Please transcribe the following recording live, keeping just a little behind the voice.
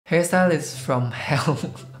Hairstylist from hell.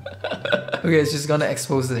 Okay, she's gonna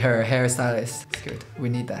expose her hairstylist. It's good. We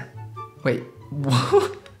need that. Wait,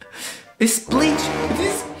 what? It's bleach.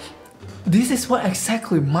 This is what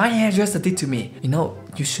exactly my hairdresser did to me. You know,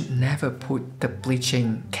 you should never put the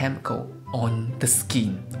bleaching chemical on the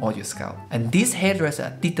skin or your scalp. And this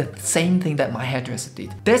hairdresser did the same thing that my hairdresser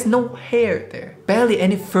did. There's no hair there. Barely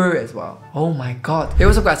any fur as well. Oh my god. Hey,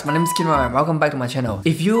 what's up guys? My name is kinryyy and welcome back to my channel.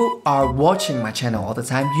 If you are watching my channel all the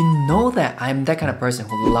time, you know that I'm that kind of person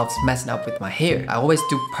who loves messing up with my hair. I always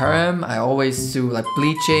do perm, I always do like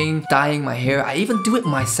bleaching, dyeing my hair. I even do it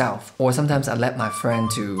myself. Or sometimes I let my friend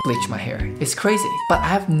to bleach my hair. It's crazy. But I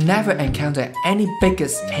have never encountered any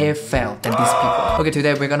biggest hair fail than these people. Okay,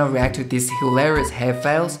 today we're gonna react to these hilarious hair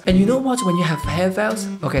fails. And you know what, when you have hair fails?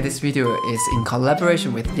 Okay, this video is in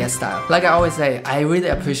collaboration with YesStyle. Like I always say, I really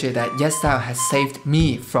appreciate that YesStyle has saved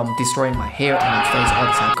me from destroying my hair and my face all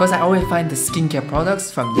the time. Because I always find the skincare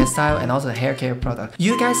products from YesStyle and also the hair care product.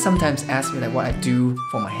 You guys sometimes ask me like what I do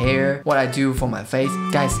for my hair, what I do for my face.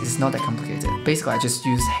 Guys, it's not that complicated. Basically, I just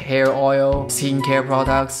use hair oil, skincare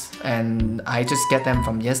products, and I just get them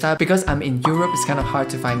from YesStyle. Because I'm in Europe, it's kind of hard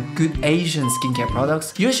to find good Asian skincare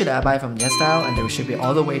products. Usually I buy from YesStyle and they will ship it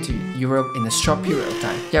all the way to Europe in a short period of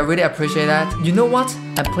time. Yeah, I really appreciate that. You know what?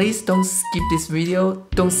 And please don't skip this video,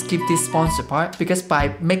 don't skip this sponsor part, because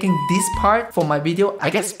by making this part for my video, I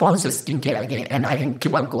get sponsored skincare again and I can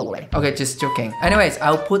keep on glowing. Okay, just joking. Anyways,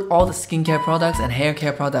 I'll put all the skincare products and hair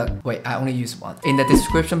care product, wait, I only use one, in the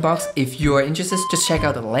description box. If you are interested, just check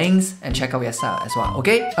out the links and check out YesStyle as well,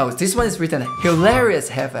 okay? Oh, this one is written hilarious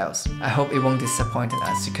hair fails. I hope it won't disappoint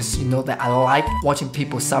us because you know that I like watching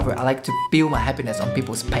people suffer. I like to build my happiness on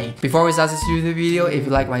people's pain. Before we start this YouTube video, if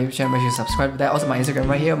you like my YouTube channel, make sure you subscribe to that. Also my Instagram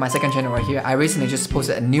right here, my second channel right here. I recently just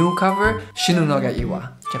posted a new cover, Shinu no ga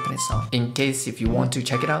Iwa, Japanese song. In case if you want to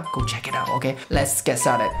check it out, go check it out, okay? Let's get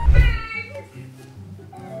started.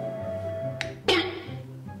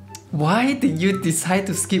 Why did you decide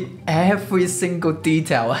to skip every single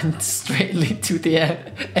detail and straightly to the end?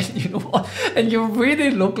 And you know what? And you really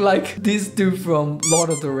look like this dude from Lord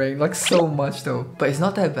of the Rings, like so much though. But it's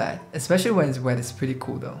not that bad, especially when it's wet. It's pretty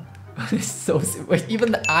cool though. It's so simple.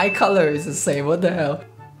 Even the eye color is the same. What the hell?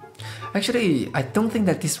 Actually, I don't think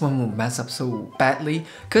that this one will mess up so badly.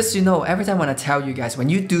 Cause you know, every time when I tell you guys, when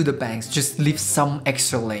you do the bangs, just leave some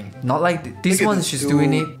extra length. Not like this one is just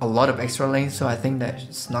doing it a lot of extra length, so I think that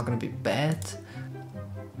it's not gonna be bad.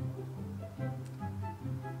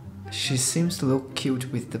 She seems to look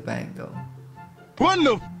cute with the bang though.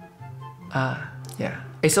 Yeah.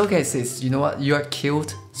 It's okay sis, you know what, you're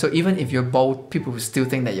cute. So even if you're bold, people will still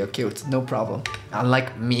think that you're cute, no problem.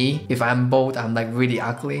 Unlike me, if I'm bold, I'm like really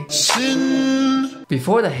ugly.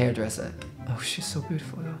 Before the hairdresser, oh she's so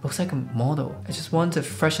beautiful though. Looks like a model. I just want to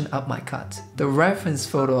freshen up my cut. The reference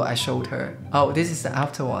photo I showed her. Oh, this is the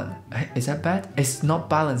after one. Is that bad? It's not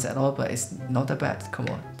balanced at all, but it's not that bad. Come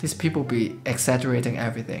on. These people be exaggerating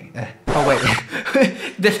everything. Oh wait.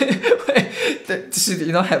 She did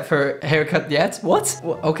not have her haircut yet? What?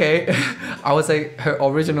 Okay. I was like, her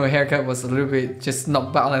original haircut was a little bit just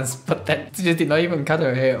not balanced, but then she did not even cut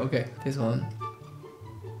her hair. Okay, this one.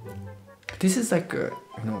 This is like a,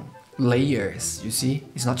 you know, layers, you see?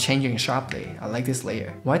 It's not changing sharply. I like this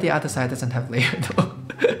layer. Why the other side doesn't have layer though?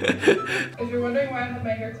 If you're wondering why I have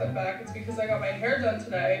my hair clipped back, it's because I got my hair done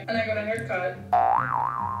today and I got a haircut.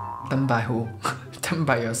 Done by who? Done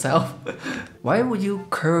by yourself? Why would you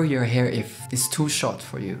curl your hair if it's too short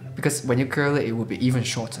for you? Because when you curl it, it will be even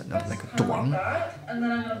shorter, not like a duang. Like that, and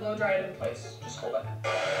then I'm gonna blow dry it in place. Just hold it.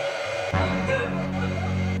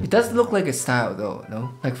 It does look like a style though,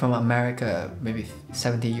 no? Like from America, maybe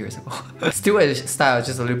 70 years ago. Still a style,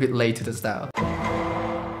 just a little bit late to the style.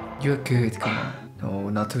 You're good, come on. No,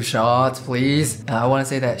 not too short, please. I want to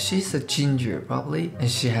say that she's a ginger, probably.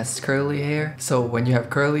 And she has curly hair. So when you have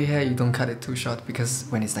curly hair, you don't cut it too short. Because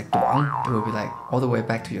when it's like duang, it will be like all the way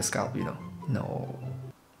back to your scalp, you know? No.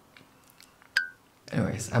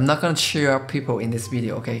 Anyways, I'm not gonna cheer up people in this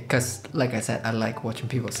video, okay? Because like I said, I like watching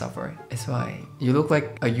people suffer. It's fine. You look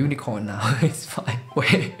like a unicorn now. It's fine.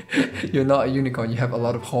 Wait, you're not a unicorn. You have a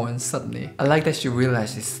lot of horns suddenly. I like that she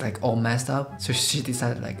realized it's like all messed up. So she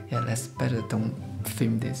decided like, yeah, let's better don't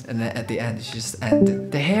film this. And then at the end, she just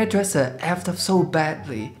ended. The hairdresser effed up so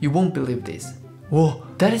badly. You won't believe this. Whoa,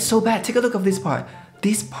 that is so bad. Take a look at this part.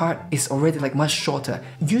 This part is already like much shorter.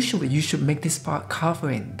 Usually you should make this part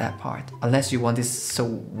covering that part, unless you want this so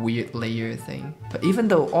weird layer thing. But even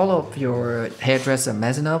though all of your hairdresser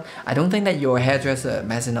messing up, I don't think that your hairdresser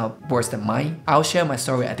messing up worse than mine. I'll share my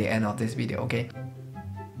story at the end of this video, okay?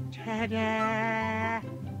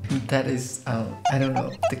 That is, I don't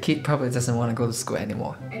know. The kid probably doesn't want to go to school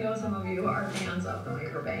anymore. I know some of you are fans of the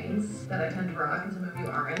micro bangs that I tend to rock, and some of you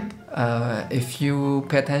aren't. If you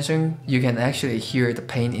pay attention, you can actually hear the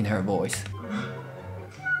pain in her voice.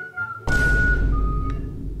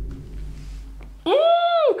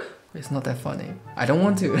 It's not that funny. I don't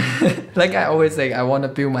want to. Like I always say, I want to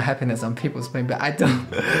build my happiness on people's pain, but I don't.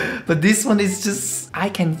 But this one is just, I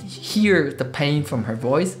can hear the pain from her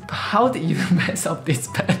voice. But how did you mess up this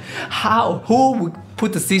bad? How? Who would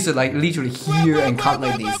put the scissor like literally here and cut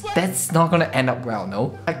like this? That's not gonna end up well,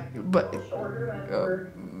 no? But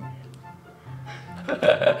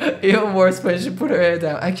even worse when she put her hair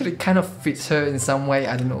down. Actually kind of fits her in some way.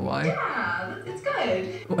 I don't know why. Yeah, it's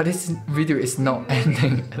good. But this video is not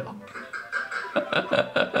ending at all.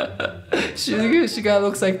 She kinda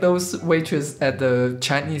looks like those waitress at the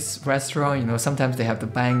Chinese restaurant, you know, sometimes they have the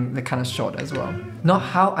bang, the kind of shot as well. Not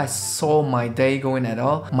how I saw my day going at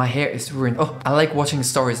all. My hair is ruined. Oh, I like watching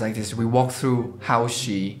stories like this. We walk through how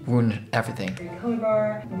she ruined everything. Color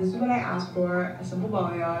bar, this is what I asked for, a simple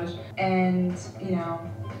balayage, and you know,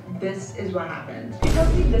 this is what happened.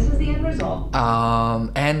 Trust me, this is the end result.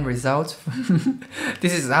 End result?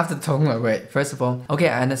 This is after talking about weight. First of all, okay,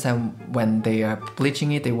 I understand when they are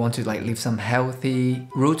bleaching it, they want to like leave some healthy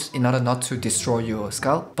roots in order not to destroy your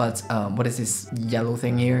scalp. But what is this yellow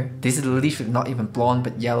thing here? This is literally not even blonde,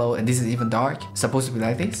 but yellow, and this is even dark. Supposed to be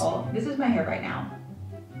like this. Oh, this is my hair right now.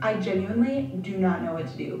 I genuinely do not know what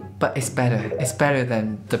to do. But it's better. It's better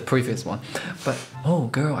than the previous one. But oh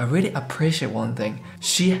girl, I really appreciate one thing.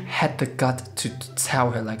 She had the gut to tell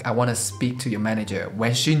her like, I want to speak to your manager,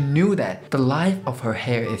 when she knew that the life of her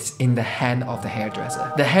hair is in the hand of the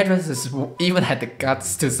hairdresser. The hairdressers even had the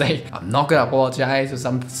guts to say, I'm not gonna apologize or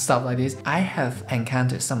some stuff like this. I have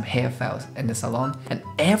encountered some hair files in the salon, and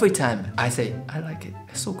every time I say, I like it.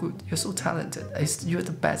 It's so good. You're so talented. You're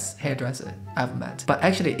the best hairdresser I've met. But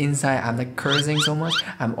actually inside I'm like cursing so much.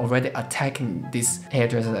 I'm already attacking this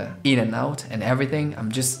hairdresser in and out and everything.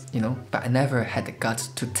 I'm just, you know, but I never had the guts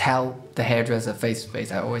to tell the hairdresser face to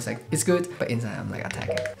face. I always like, it's good, but inside I'm like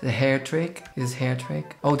attacking. The hair trick, this hair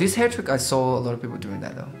trick. Oh, this hair trick, I saw a lot of people doing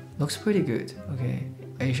that though. Looks pretty good. Okay,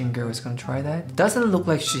 Asian girl is gonna try that. Doesn't look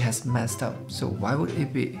like she has messed up. So why would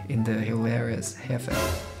it be in the hilarious hair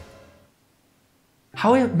file?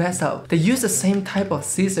 How it messed up? They used the same type of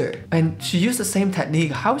scissor and she used the same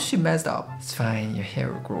technique. How she messed up? It's fine, your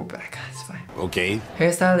hair will grow back. It's fine. Okay.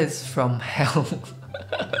 Hairstylist from hell.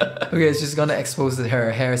 Okay, she's gonna expose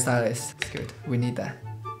her hairstylist. It's good. We need that.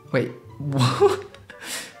 Wait, what?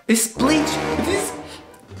 It's bleach!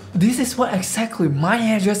 This is what exactly my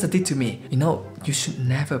hairdresser did to me. You know, you should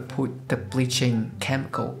never put the bleaching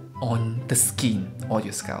chemical on the skin or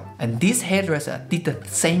your scalp. And this hairdresser did the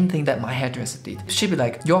same thing that my hairdresser did. She'd be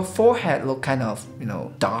like, your forehead look kind of, you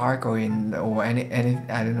know, dark or any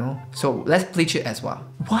I don't know. So let's bleach it as well.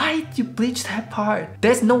 Why did you bleach that part?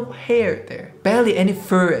 There's no hair there. Barely any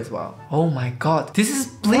fur as well. Oh my god, this is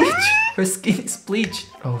bleach. Her skin is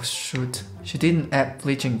bleached. Oh shoot. She didn't add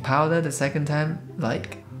bleaching powder the second time.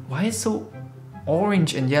 Like, why is it so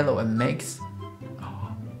orange and yellow and mixed?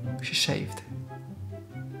 Oh, she shaved.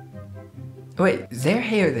 Wait, is there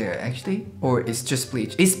hair there actually? Or it's just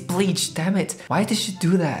bleach? It's bleach, damn it. Why did she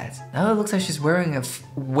do that? Now it looks like she's wearing a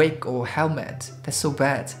wig or helmet. That's so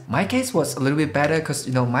bad. My case was a little bit better because,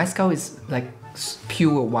 you know, my scalp is like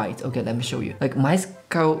pure white. Okay, let me show you. Like my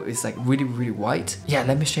scalp is like really white. Yeah,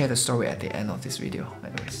 let me share the story at the end of this video.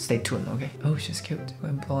 Anyways, stay tuned, okay? Oh, she's cute.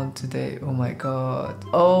 Going blonde today. Oh my god.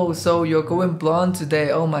 Oh, so you're going blonde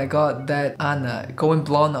today. Oh my god, that Anna. Going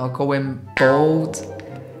blonde or going bold?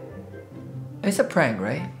 It's a prank,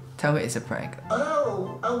 right? Tell me it's a prank.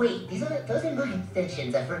 Oh wait, those are my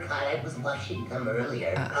extensions. I forgot I was washing them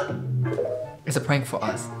earlier. It's a prank for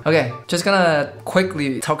us. Okay, just gonna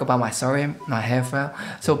quickly talk about my story, my hair file.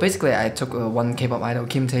 So basically, I took one K-pop idol,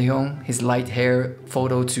 Kim Taehyung, his light hair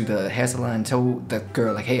photo to the hair salon and told the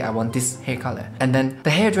girl like, hey, I want this hair color. And then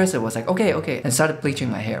the hairdresser was like, okay, and started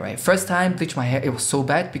bleaching my hair, right? First time bleach my hair, it was so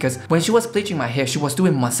bad because when she was bleaching my hair, she was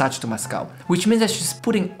doing massage to my scalp, which means that she's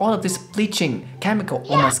putting all of this bleaching chemical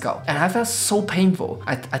on my scalp. And I felt so painful.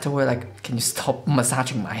 I told her like, can you stop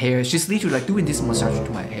massaging my hair? She's literally like doing this massage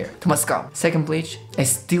to my hair, to my scalp. Second bleach, it's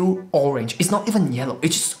still orange. It's not even yellow,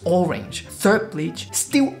 it's just orange. Third bleach,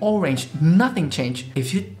 still orange, nothing changed.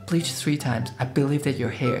 If you bleached 3 times, I believe that your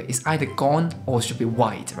hair is either gone or should be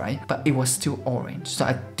white, right? But it was still orange, so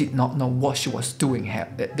I did not know what she was doing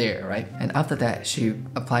there, right? And after that, she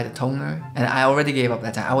applied a toner, and I already gave up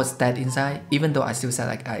that time. I was dead inside, even though I still said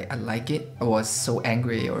like I like it. I was so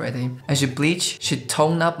angry already. And she bleached, she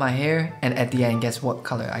toned up my hair, and at the end, guess what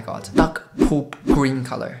color I got? Duck poop green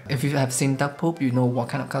color. If you have seen duck poop, you know what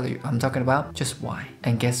kind of color I'm talking about. Just why?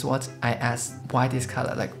 And guess what? I asked why this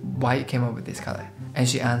color, like why you came up with this color. And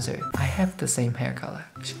she answered, I have the same hair color.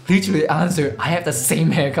 She literally answered, I have the same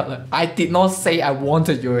hair color. I did not say I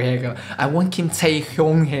wanted your hair color. I want Kim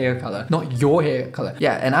Tae-hyun hair color, not your hair color.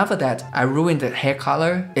 Yeah, and after that, I ruined the hair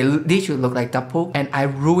color. It literally looked like duck poop. And I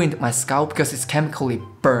ruined my scalp because it's chemically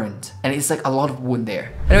burned. And it's like a lot of wound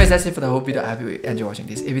there. Anyways, that's it for the whole video. I hope you enjoyed watching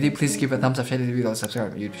this. If you did, please give a thumbs up, share this video,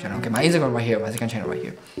 subscribe to my YouTube channel. Okay, my Instagram right here, my second channel right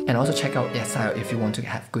here. And also check out style if you want to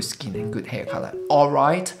have good skin and good hair color.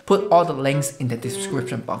 Alright, put all the links in the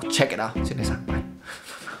description box. Check it out. See you next time. Bye.